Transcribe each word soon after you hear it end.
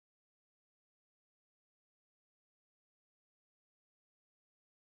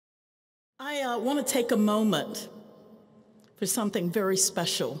I want to take a moment for something very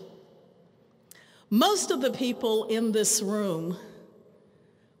special. Most of the people in this room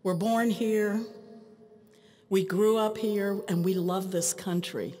were born here, we grew up here, and we love this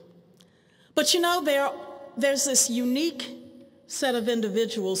country. But you know, there's this unique set of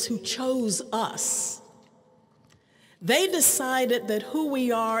individuals who chose us. They decided that who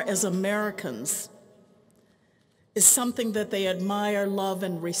we are as Americans is something that they admire, love,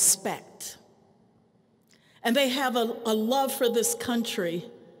 and respect. And they have a love for this country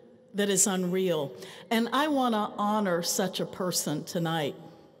that is unreal. And I want to honor such a person tonight.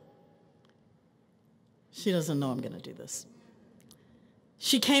 She doesn't know I'm going to do this.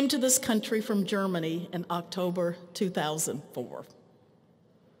 She came to this country from Germany in October 2004.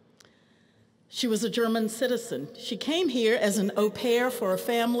 She was a German citizen. She came here as an au pair for a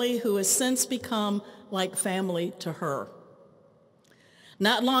family who has since become like family to her.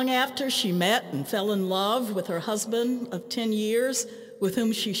 Not long after, she met and fell in love with her husband of 10 years, with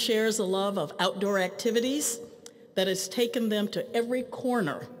whom she shares a love of outdoor activities that has taken them to every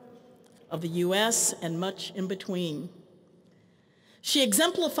corner of the U.S. and much in between. She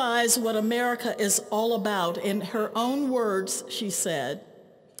exemplifies what America is all about. In her own words, she said,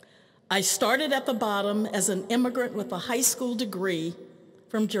 "I started at the bottom as an immigrant with a high school degree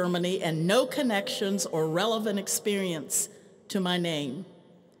from Germany and no connections or relevant experience to my name.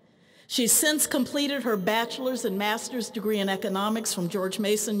 She's since completed her bachelor's and master's degree in economics from George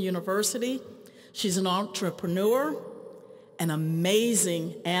Mason University. She's an entrepreneur, an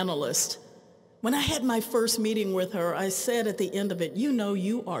amazing analyst. When I had my first meeting with her, I said at the end of it, you know,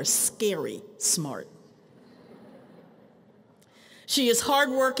 you are scary smart. She is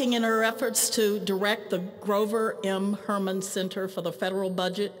hardworking in her efforts to direct the Grover M. Herman Center for the Federal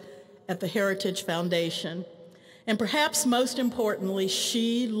Budget at the Heritage Foundation. And perhaps most importantly,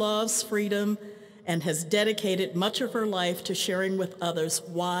 she loves freedom and has dedicated much of her life to sharing with others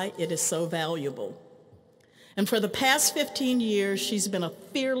why it is so valuable. And for the past 15 years, she's been a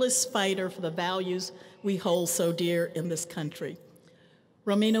fearless fighter for the values we hold so dear in this country.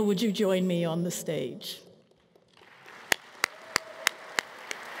 Romina, would you join me on the stage?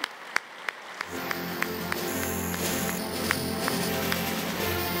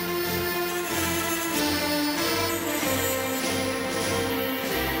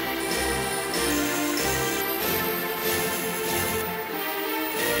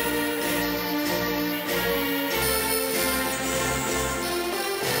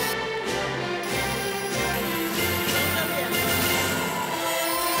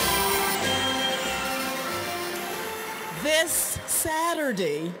 This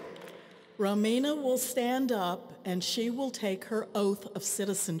Saturday, Romina will stand up and she will take her oath of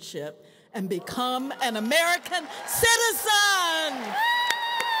citizenship and become an American citizen.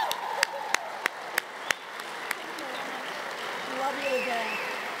 Love you to death.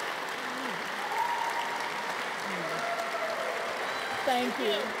 Thank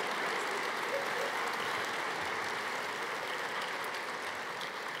you.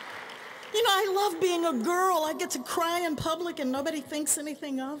 You know, I love being a girl. I get to cry in public and nobody thinks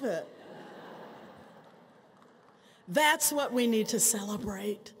anything of it. That's what we need to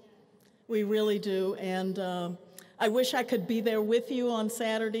celebrate. We really do. And I wish I could be there with you on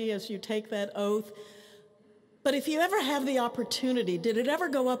Saturday as you take that oath. But if you ever have the opportunity, did it ever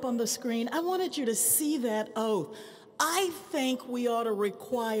go up on the screen? I wanted you to see that oath. I think we ought to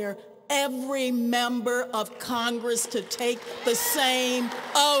require every member of Congress to take the same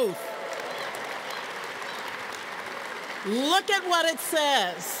oath. Look at what it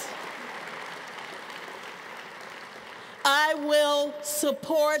says. I will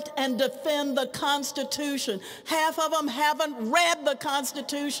support and defend the Constitution. Half of them haven't read the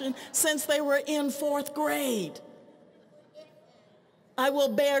Constitution since they were in 4th grade. I will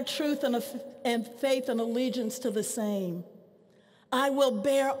bear truth and faith and allegiance to the same. I will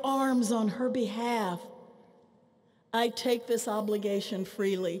bear arms on her behalf. I take this obligation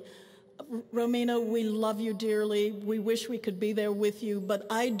freely. Romina, we love you dearly. We wish we could be there with you, but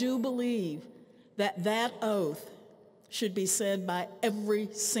I do believe that that oath should be said by every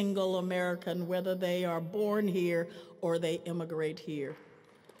single American, whether they are born here or they immigrate here.